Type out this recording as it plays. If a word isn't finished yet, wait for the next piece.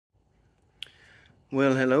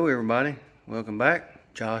Well, hello everybody. Welcome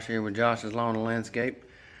back. Josh here with Josh's Lawn and Landscape.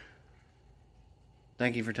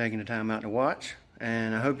 Thank you for taking the time out to watch,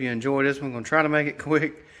 and I hope you enjoy this one. I'm going to try to make it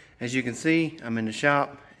quick. As you can see, I'm in the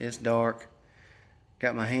shop. It's dark.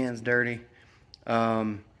 Got my hands dirty.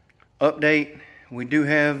 Update, we do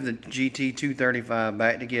have the GT235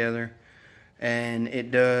 back together, and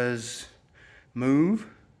it does move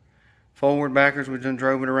forward, backwards. We done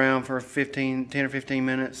drove it around for 10 or 15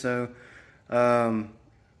 minutes, so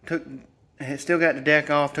still got the deck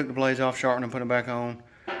off, took the blades off, sharpened and put it back on.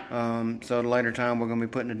 So at a later time we're going to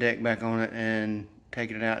be putting the deck back on it and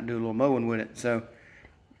taking it out and do a little mowing with it. So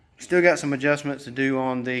still got some adjustments to do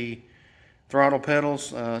on the throttle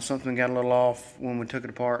pedals. Something got a little off when we took it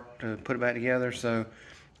apart to put it back together. So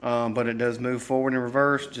but it does move forward and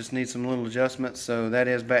reverse, just needs some little adjustments. So that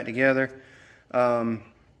is back together. And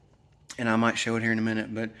I might show it here in a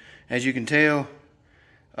minute, but as you can tell,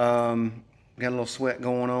 got a little sweat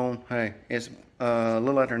going on. Hey, it's a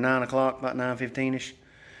little after 9 o'clock, about 9:15ish.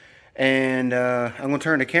 And I'm going to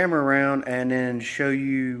turn the camera around and then show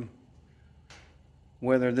you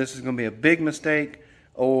whether this is going to be a big mistake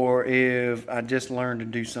or if I just learned to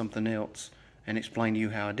do something else and explain to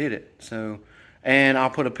you how I did it. So, and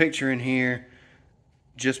I'll put a picture in here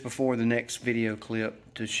just before the next video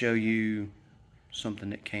clip to show you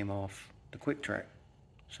something that came off the Quiktrak.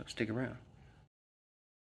 So stick around.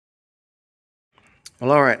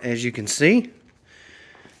 Well, alright, as you can see,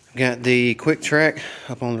 I've got the Quiktrak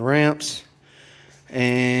up on the ramps,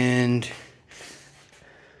 and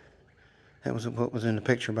that was what was in the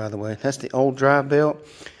picture, by the way. That's the old drive belt,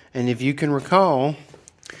 and if you can recall,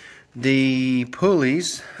 the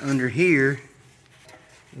pulleys under here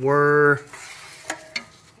were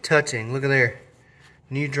touching. Look at there.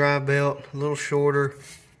 New drive belt, a little shorter.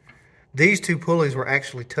 These two pulleys were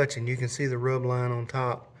actually touching. You can see the rub line on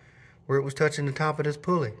top where it was touching the top of this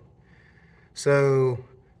pulley. So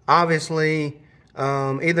obviously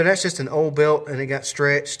either that's just an old belt and it got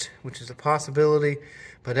stretched, which is a possibility,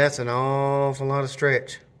 but that's an awful lot of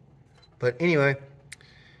stretch. But anyway,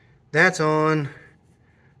 that's on,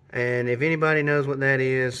 and if anybody knows what that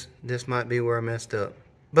is, this might be where I messed up.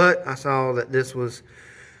 But I saw that this was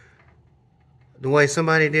the way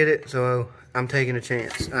somebody did it, so I'm taking a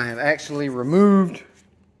chance. I have actually removed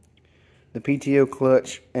the PTO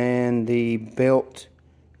clutch and the belt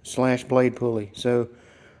 / blade pulley. So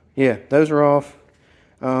yeah, those are off.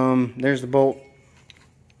 There's the bolt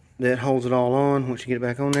that holds it all on once you get it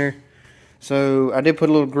back on there. So I did put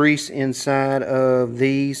a little grease inside of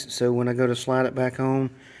these, so when I go to slide it back on,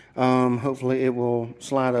 hopefully it will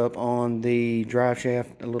slide up on the drive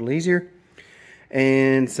shaft a little easier.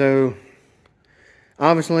 And so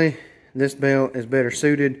obviously this belt is better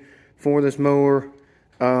suited for this mower,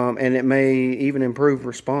 and it may even improve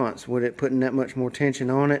response with it putting that much more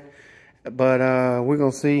tension on it. But we're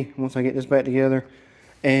going to see once I get this back together.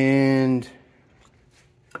 And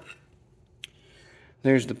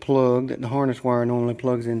there's the plug that the harness wire normally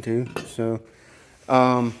plugs into. So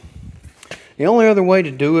the only other way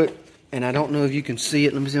to do it, and I don't know if you can see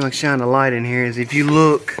it, let me see if I can shine the light in here, is if you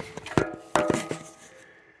look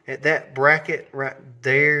at that bracket right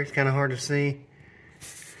there. It's kind of hard to see.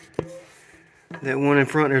 That one in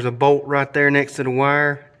front, there's a bolt right there next to the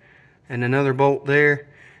wire and another bolt there,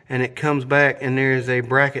 and it comes back and there's a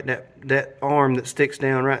bracket, that arm that sticks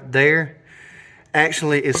down right there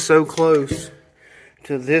actually is so close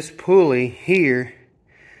to this pulley here,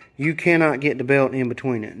 you cannot get the belt in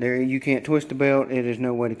between it. There, you can't twist the belt. It is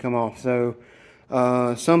no way to come off. So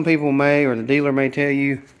some people may, or the dealer may tell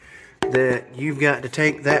you that you've got to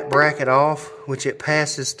take that bracket off, which it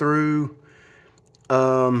passes through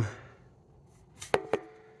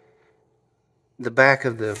the back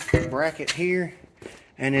of the bracket here,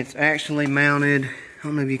 and it's actually mounted. I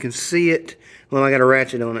don't know if you can see it. Well, I got a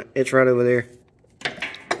ratchet on it. It's right over there.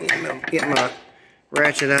 Get my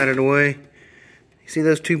ratchet out of the way. You see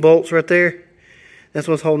those two bolts right there? That's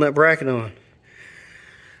what's holding that bracket on.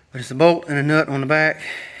 But it's a bolt and a nut on the back.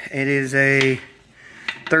 It is a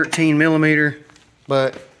 13 millimeter,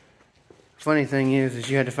 but funny thing is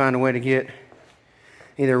you had to find a way to get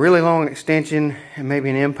either a really long extension and maybe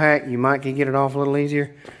an impact. You might can get it off a little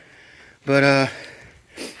easier. But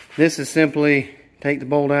this is simply take the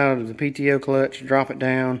bolt out of the PTO clutch, drop it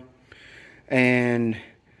down, and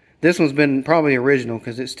this one's been probably original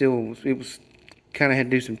because it was kind of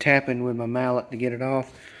had to do some tapping with my mallet to get it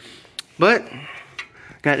off. But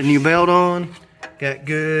got the new belt on, got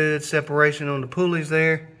good separation on the pulleys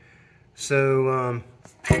there. So I'm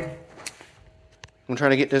gonna try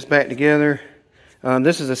to get this back together.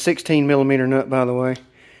 This is a 16 millimeter nut, by the way,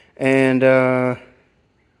 and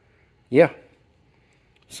yeah,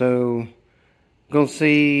 So gonna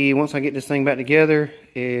see once I get this thing back together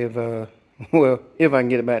if well, if I can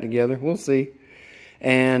get it back together. We'll see.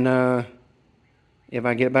 And if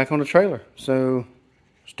I get it back on the trailer. So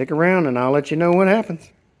stick around and I'll let you know what happens.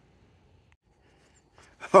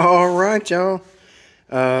 All right, y'all.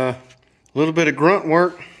 A little bit of grunt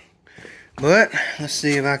work, but let's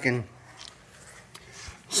see if I can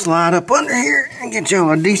slide up under here and get y'all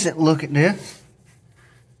a decent look at this.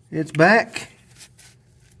 It's back.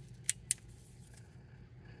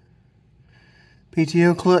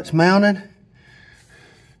 PTO clutch mounted.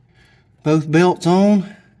 Both belts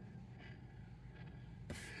on.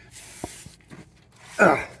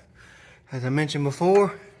 As I mentioned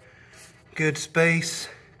before, good space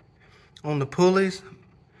on the pulleys.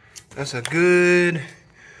 That's a good,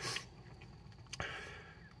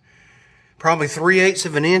 probably 3/8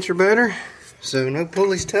 of an inch or better. So no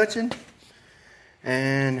pulleys touching.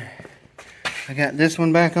 And I got this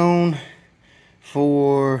one back on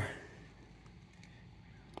for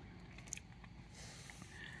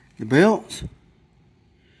the belts.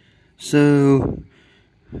 So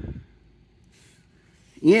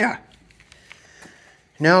yeah.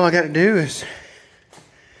 Now all I got to do is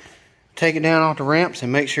take it down off the ramps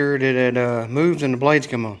and make sure that it moves and the blades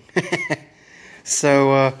come on.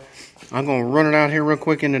 So I'm going to run it out here real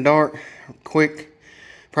quick in the dark. Quick,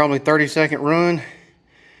 probably 30-second run.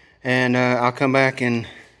 And I'll come back and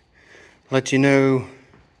let you know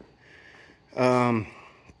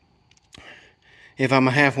if I'm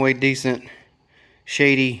a halfway decent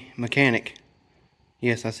shady mechanic.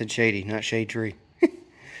 Yes, I said shady, not shade tree.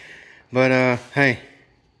 But hey,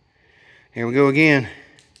 here we go again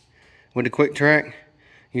with the Quiktrak.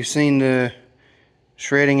 You've seen the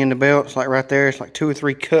shredding in the belt. It's like right there. It's like 2 or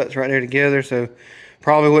 3 cuts right there together. So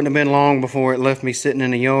probably wouldn't have been long before it left me sitting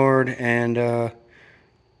in the yard, and I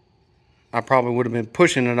probably would have been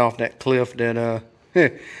pushing it off that cliff that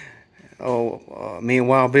me and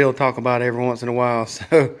Wild Bill talk about every once in a while.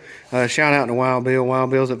 So shout out to Wild Bill,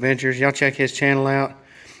 Wild Bill's Adventures. Y'all check his channel out.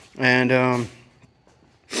 And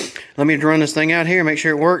let me run this thing out here, make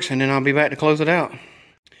sure it works, and then I'll be back to close it out.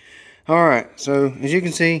 Alright, so as you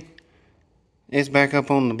can see, it's back up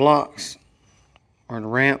on the blocks, or the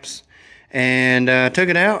ramps, and took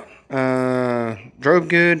it out, drove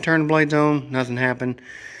good, turned the blades on, nothing happened,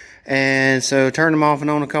 and so turned them off and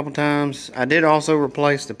on a couple times. I did also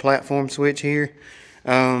replace the platform switch here,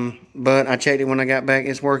 but I checked it when I got back,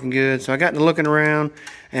 it's working good. So I got to looking around,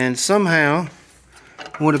 and somehow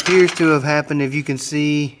what appears to have happened, if you can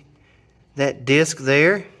see that disc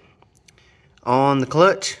there on the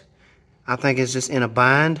clutch, I think it's just in a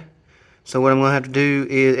bind. So what I'm going to have to do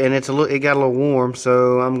is, and it got a little warm,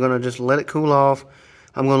 so I'm going to just let it cool off.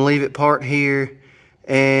 I'm going to leave it parked here,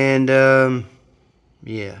 and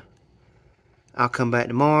yeah, I'll come back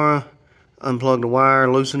tomorrow, unplug the wire,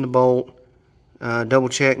 loosen the bolt, double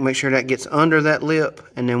check, make sure that gets under that lip,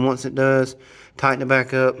 and then once it does, tighten it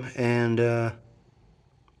back up, and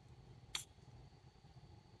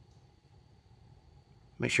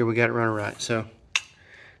make sure we got it running right. So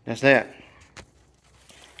that's that.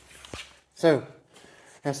 So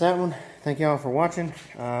that's that one. Thank y'all for watching.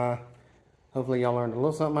 Hopefully y'all learned a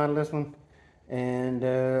little something out of this one. And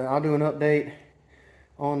I'll do an update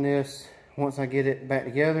on this once I get it back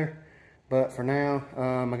together. But for now,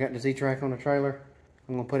 I got the Z-Track on the trailer.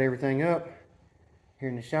 I'm going to put everything up here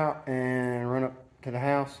in the shop and run up to the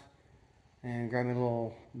house and grab me a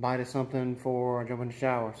little bite of something before I jump in the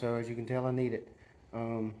shower. So as you can tell, I need it.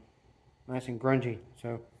 Nice and grungy.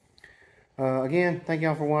 So again, thank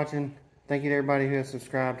y'all for watching. Thank you to everybody who has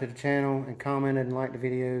subscribed to the channel and commented and liked the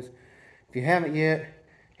videos. If you haven't yet,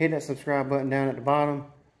 hit that subscribe button down at the bottom.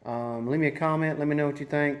 Leave me a comment, let me know what you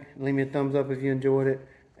think, leave me a thumbs up if you enjoyed it,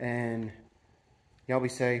 and y'all be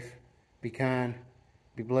safe, be kind,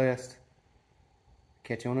 be blessed.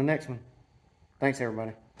 Catch you on the next one. Thanks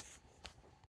everybody.